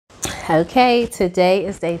Okay, today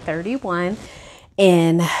is day 31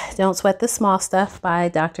 in Don't Sweat the Small Stuff by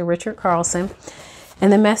Dr. Richard Carlson.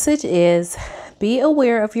 And the message is, be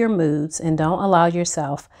aware of your moods and don't allow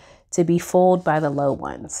yourself to be fooled by the low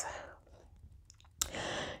ones.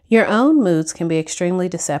 Your own moods can be extremely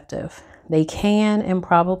deceptive. They can, and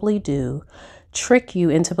probably do, trick you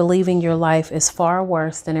into believing your life is far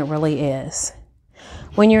worse than it really is.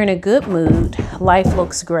 When you're in a good mood, life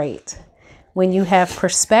looks great. When you have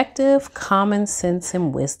perspective, common sense,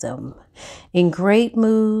 and wisdom. In great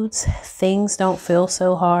moods, things don't feel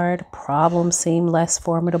so hard, problems seem less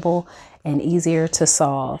formidable and easier to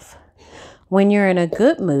solve. When you're in a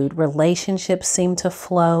good mood, relationships seem to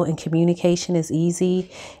flow and communication is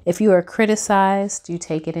easy. If you are criticized, you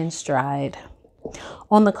take it in stride.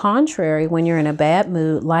 On the contrary, when you're in a bad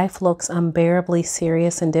mood, life looks unbearably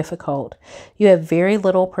serious and difficult. You have very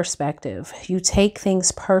little perspective. You take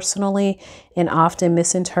things personally and often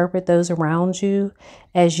misinterpret those around you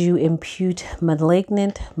as you impute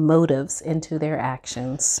malignant motives into their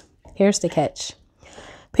actions. Here's the catch.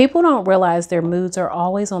 People don't realize their moods are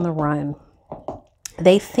always on the run.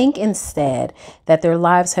 They think instead that their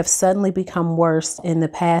lives have suddenly become worse in the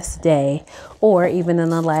past day or even in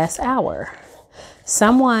the last hour.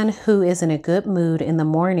 Someone who is in a good mood in the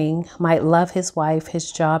morning might love his wife, his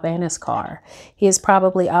job, and his car. He is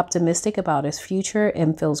probably optimistic about his future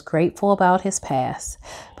and feels grateful about his past.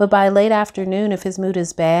 But by late afternoon, if his mood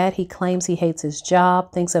is bad, he claims he hates his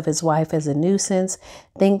job, thinks of his wife as a nuisance,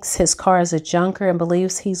 thinks his car is a junker, and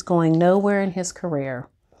believes he's going nowhere in his career.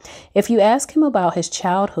 If you ask him about his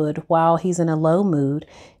childhood while he's in a low mood,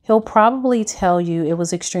 he'll probably tell you it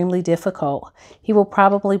was extremely difficult. He will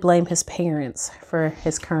probably blame his parents for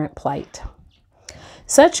his current plight.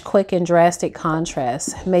 Such quick and drastic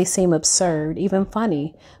contrasts may seem absurd, even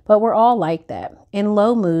funny, but we're all like that. In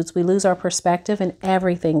low moods, we lose our perspective and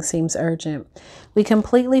everything seems urgent. We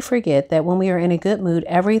completely forget that when we are in a good mood,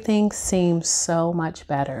 everything seems so much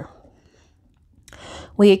better.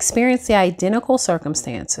 We experience the identical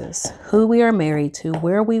circumstances, who we are married to,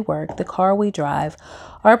 where we work, the car we drive,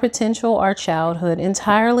 our potential, our childhood,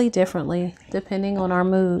 entirely differently depending on our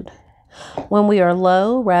mood. When we are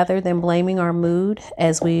low, rather than blaming our mood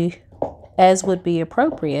as would be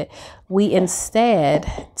appropriate, we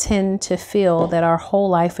instead tend to feel that our whole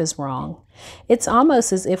life is wrong. It's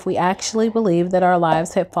almost as if we actually believe that our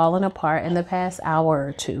lives have fallen apart in the past hour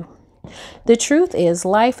or two. The truth is,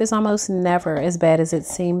 life is almost never as bad as it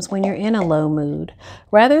seems when you're in a low mood.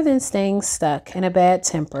 Rather than staying stuck in a bad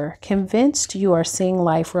temper, convinced you are seeing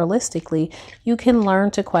life realistically, you can learn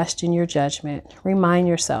to question your judgment. Remind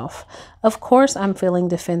yourself, of course I'm feeling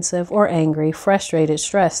defensive or angry, frustrated,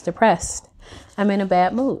 stressed, depressed. I'm in a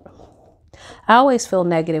bad mood. I always feel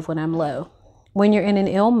negative when I'm low. When you're in an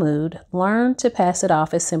ill mood, learn to pass it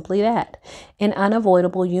off as simply that, an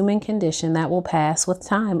unavoidable human condition that will pass with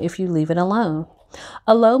time if you leave it alone.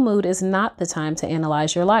 A low mood is not the time to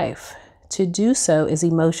analyze your life. To do so is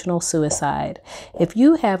emotional suicide. If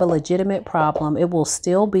you have a legitimate problem, it will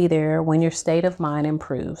still be there when your state of mind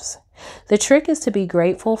improves. The trick is to be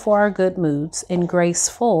grateful for our good moods and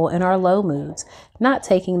graceful in our low moods, not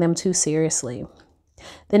taking them too seriously.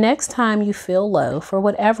 The next time you feel low, for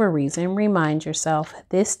whatever reason, remind yourself,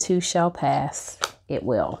 this too shall pass. It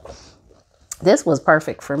will. This was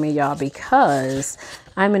perfect for me, y'all, because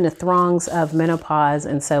I'm in the throngs of menopause,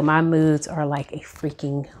 and so my moods are like a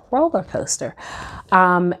freaking roller coaster.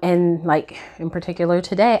 And like in particular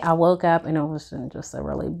today, I woke up and it was in just a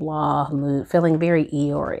really blah mood, feeling very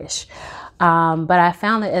Eeyore-ish. But I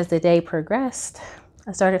found that as the day progressed,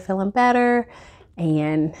 I started feeling better,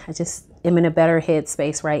 and I just am in a better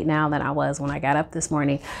headspace right now than I was when I got up this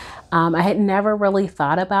morning. I had never really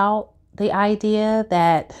thought about the idea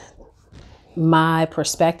that my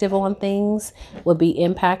perspective on things would be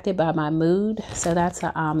impacted by my mood. So that's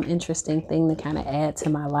an interesting thing to kind of add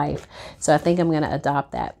to my life. So I think I'm going to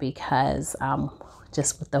adopt that because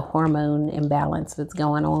just with the hormone imbalance that's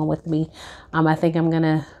going on with me, I think I'm going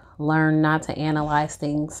to learn not to analyze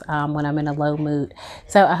things when I'm in a low mood.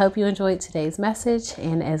 So I hope you enjoyed today's message.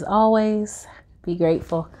 And as always, be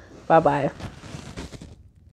grateful. Bye-bye.